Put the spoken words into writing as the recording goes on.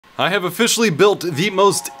I have officially built the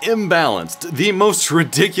most imbalanced, the most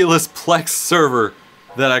ridiculous Plex server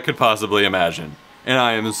that I could possibly imagine. And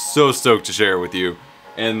I am so stoked to share it with you.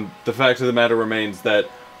 And the fact of the matter remains that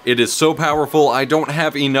it is so powerful, I don't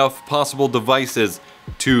have enough possible devices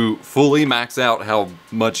to fully max out how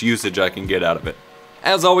much usage I can get out of it.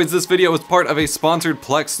 As always, this video is part of a sponsored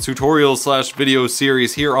Plex tutorial / video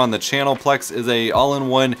series here on the channel. Plex is a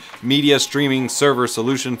all-in-one media streaming server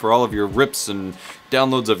solution for all of your rips and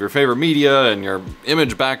downloads of your favorite media and your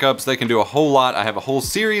image backups. They can do a whole lot. I have a whole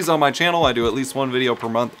series on my channel. I do at least one video per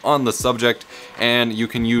month on the subject, and you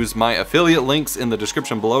can use my affiliate links in the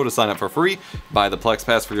description below to sign up for free, buy the Plex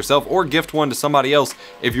Pass for yourself, or gift one to somebody else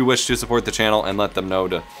if you wish to support the channel and let them know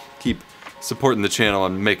to keep supporting the channel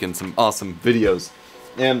and making some awesome videos.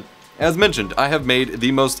 And as mentioned, I have made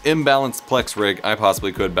the most imbalanced Plex rig I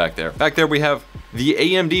possibly could back there. Back there we have the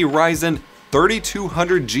AMD Ryzen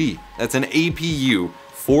 3200G. That's an APU,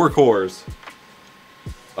 4 cores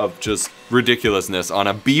of just ridiculousness on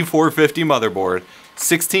a B450 motherboard,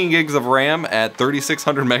 16 gigs of RAM at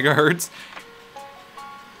 3600 megahertz,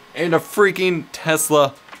 and a freaking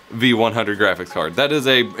Tesla V100 graphics card. That is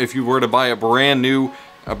a, if you were to buy a brand new,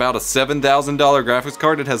 about a $7,000 graphics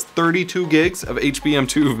card, it has 32 gigs of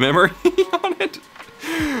HBM2 memory on it,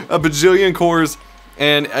 a bajillion cores,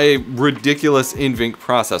 and a ridiculous NVENC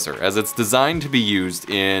processor, as it's designed to be used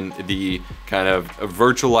in the kind of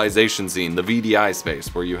virtualization scene, the VDI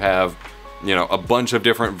space, where you have, you know, a bunch of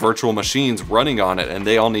different virtual machines running on it, and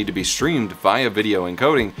they all need to be streamed via video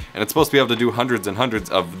encoding, and it's supposed to be able to do hundreds and hundreds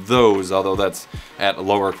of those, although that's at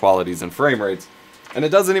lower qualities and frame rates. And it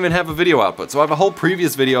doesn't even have a video output. So I have a whole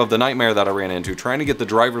previous video of the nightmare that I ran into trying to get the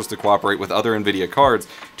drivers to cooperate with other NVIDIA cards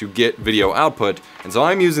to get video output. And so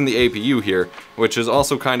I'm using the APU here, which is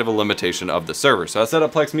also kind of a limitation of the server. So I set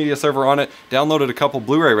up Plex Media Server on it, downloaded a couple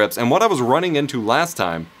Blu-ray rips, and what I was running into last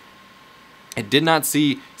time, it did not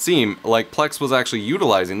seem like Plex was actually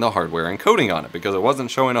utilizing the hardware encoding on it, because it wasn't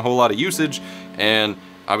showing a whole lot of usage, and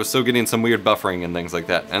I was still getting some weird buffering and things like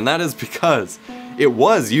that. And that is because it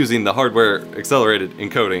was using the hardware accelerated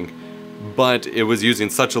encoding, but it was using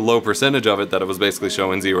such a low percentage of it that it was basically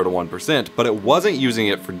showing 0 to 1%, but it wasn't using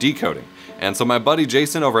it for decoding. And so my buddy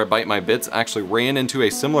Jason over at Bite My Bits actually ran into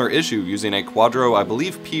a similar issue using a Quadro, I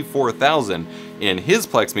believe P4000, in his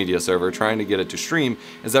Plex Media server trying to get it to stream,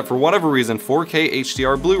 is that for whatever reason 4K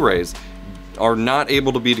HDR Blu-rays are not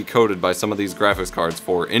able to be decoded by some of these graphics cards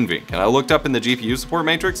for NVENC. And I looked up in the GPU support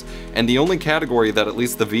matrix, and the only category that at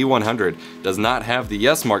least the V100 does not have the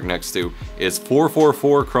yes mark next to is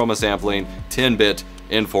 444 chroma sampling 10-bit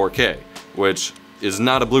in 4K, which is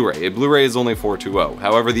not a Blu-ray. A Blu-ray is only 420.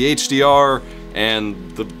 However, the HDR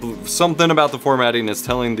and something about the formatting is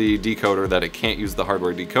telling the decoder that it can't use the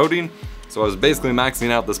hardware decoding. So I was basically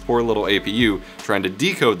maxing out this poor little APU trying to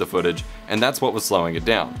decode the footage, and that's what was slowing it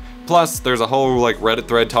down. Plus, there's a whole like Reddit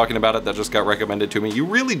thread talking about it that just got recommended to me. You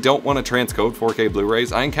really don't want to transcode 4K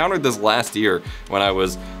Blu-rays. I encountered this last year when I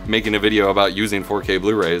was making a video about using 4K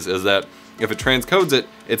Blu-rays, is that if it transcodes it,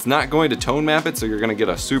 it's not going to tone map it, so you're going to get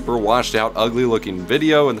a super washed out, ugly looking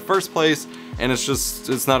video in the first place, and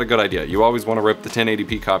it's not a good idea. You always want to rip the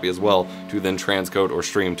 1080p copy as well to then transcode or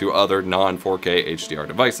stream to other non-4K HDR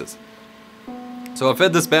devices. So I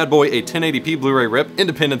fed this bad boy a 1080p Blu-ray rip,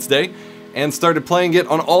 Independence Day, and started playing it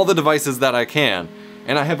on all the devices that I can.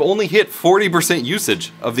 And I have only hit 40%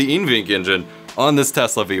 usage of the NVENC engine on this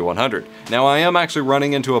Tesla V100. Now I am actually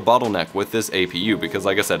running into a bottleneck with this APU because,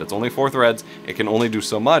 like I said, it's only 4 threads, it can only do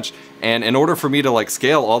so much, and in order for me to like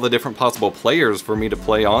scale all the different possible players for me to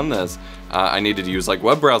play on this, I needed to use like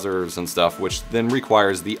web browsers and stuff, which then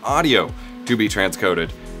requires the audio to be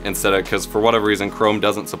transcoded instead of, because for whatever reason Chrome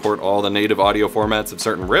doesn't support all the native audio formats of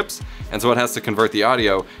certain rips, and so it has to convert the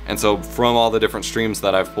audio. And so from all the different streams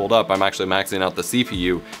that I've pulled up, I'm actually maxing out the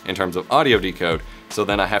CPU in terms of audio decode. So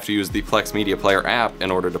then I have to use the Plex Media Player app in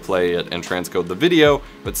order to play it and transcode the video,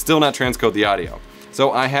 but still not transcode the audio.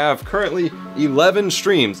 So I have currently 11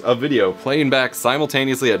 streams of video playing back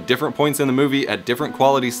simultaneously at different points in the movie at different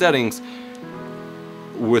quality settings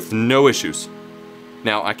with no issues.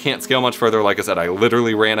 Now, I can't scale much further. Like I said, I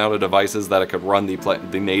literally ran out of devices that I could run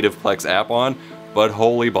the native Plex app on, but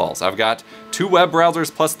holy balls. I've got 2 web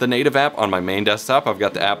browsers plus the native app on my main desktop. I've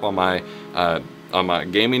got the app on my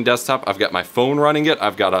gaming desktop. I've got my phone running it.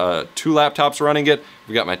 I've got 2 laptops running it.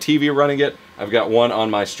 I've got my TV running it. I've got one on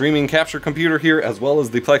my streaming capture computer here, as well as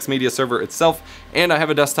the Plex Media server itself, and I have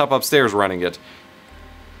a desktop upstairs running it.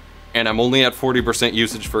 And I'm only at 40%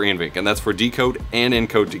 usage for NVENC, and that's for decode and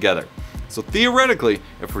encode together. So theoretically,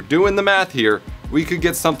 if we're doing the math here, we could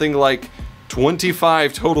get something like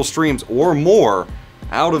 25 total streams or more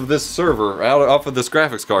out of this server, off of this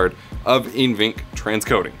graphics card of NVENC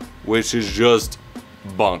transcoding, which is just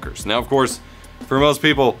bonkers. Now, of course, for most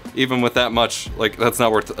people, even with that much, like, that's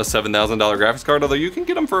not worth a $7,000 graphics card, although you can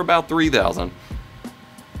get them for about $3,000.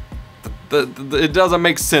 It doesn't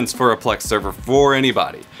make sense for a Plex server for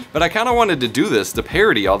anybody. But I kind of wanted to do this to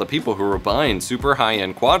parody all the people who were buying super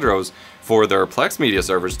high-end Quadros for their Plex media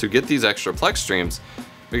servers to get these extra Plex streams,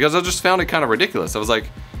 because I just found it kind of ridiculous. I was like,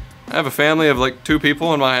 I have a family of like 2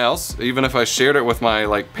 people in my house. Even if I shared it with my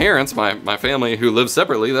like parents, my family who lives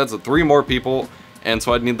separately, that's 3 more people, and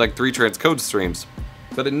so I'd need like 3 transcode streams.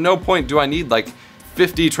 But at no point do I need like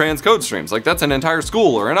 50 transcode streams. Like, that's an entire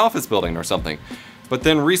school or an office building or something. But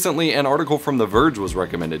then recently an article from The Verge was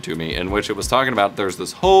recommended to me, in which it was talking about there's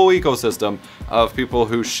this whole ecosystem of people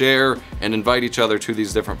who share and invite each other to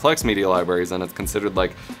these different Plex media libraries, and it's considered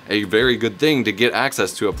like a very good thing to get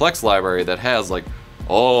access to a Plex library that has like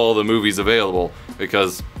all the movies available,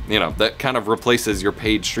 because, you know, that kind of replaces your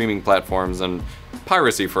paid streaming platforms and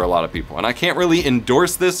piracy for a lot of people. And I can't really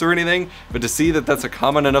endorse this or anything, but to see that that's a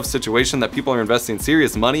common enough situation that people are investing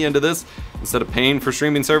serious money into this instead of paying for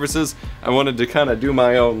streaming services, I wanted to kind of do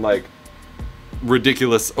my own like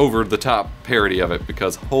ridiculous over-the-top parody of it,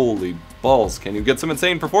 because holy balls, can you get some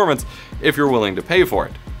insane performance if you're willing to pay for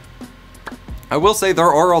it. I will say there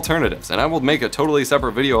are alternatives, and I will make a totally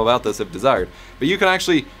separate video about this if desired, but you can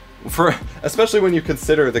actually, especially when you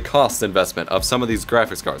consider the cost investment of some of these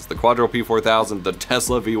graphics cards, the Quadro P4000, the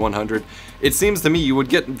Tesla V100, it seems to me you would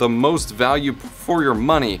get the most value for your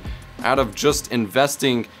money out of just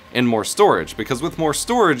investing in more storage, because with more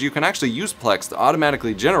storage you can actually use Plex to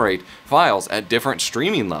automatically generate files at different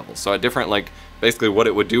streaming levels, so at different, like, basically what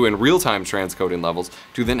it would do in real-time transcoding levels,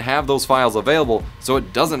 to then have those files available so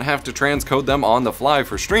it doesn't have to transcode them on the fly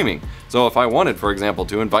for streaming. So if I wanted, for example,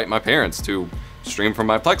 to invite my parents to stream from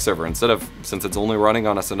my Plex server, since it's only running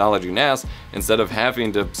on a Synology NAS, instead of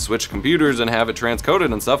having to switch computers and have it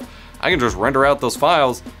transcoded and stuff, I can just render out those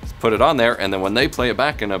files, put it on there, and then when they play it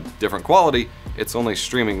back in a different quality, it's only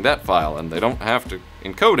streaming that file, and they don't have to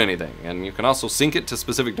encode anything. And you can also sync it to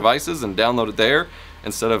specific devices and download it there,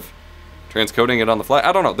 instead of transcoding it on the fly.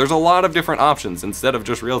 I don't know, there's a lot of different options instead of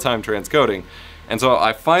just real-time transcoding. And so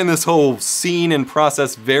I find this whole scene and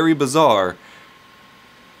process very bizarre,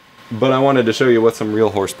 but I wanted to show you what some real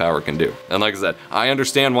horsepower can do. And like I said, I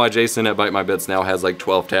understand why Jason at Bite My Bits now has like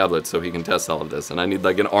 12 tablets so he can test all of this, and I need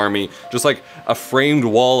like an army, just like a framed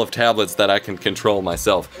wall of tablets that I can control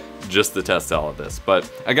myself just to test all of this. But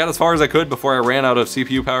I got as far as I could before I ran out of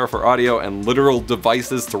CPU power for audio and literal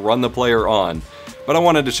devices to run the player on. But I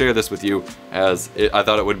wanted to share this with you, as I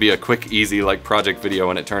thought it would be a quick, easy like project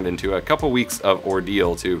video, and it turned into a couple weeks of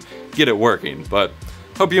ordeal to get it working. But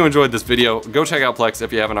hope you enjoyed this video. Go check out Plex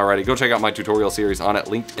if you haven't already. Go check out my tutorial series on it,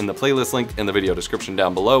 linked in the playlist, linked in the video description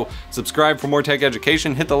down below. Subscribe for more tech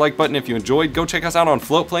education. Hit the like button if you enjoyed. Go check us out on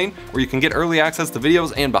Floatplane, where you can get early access to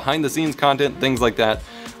videos and behind the scenes content, things like that.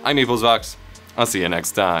 I'm EposVox. I'll see you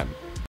next time.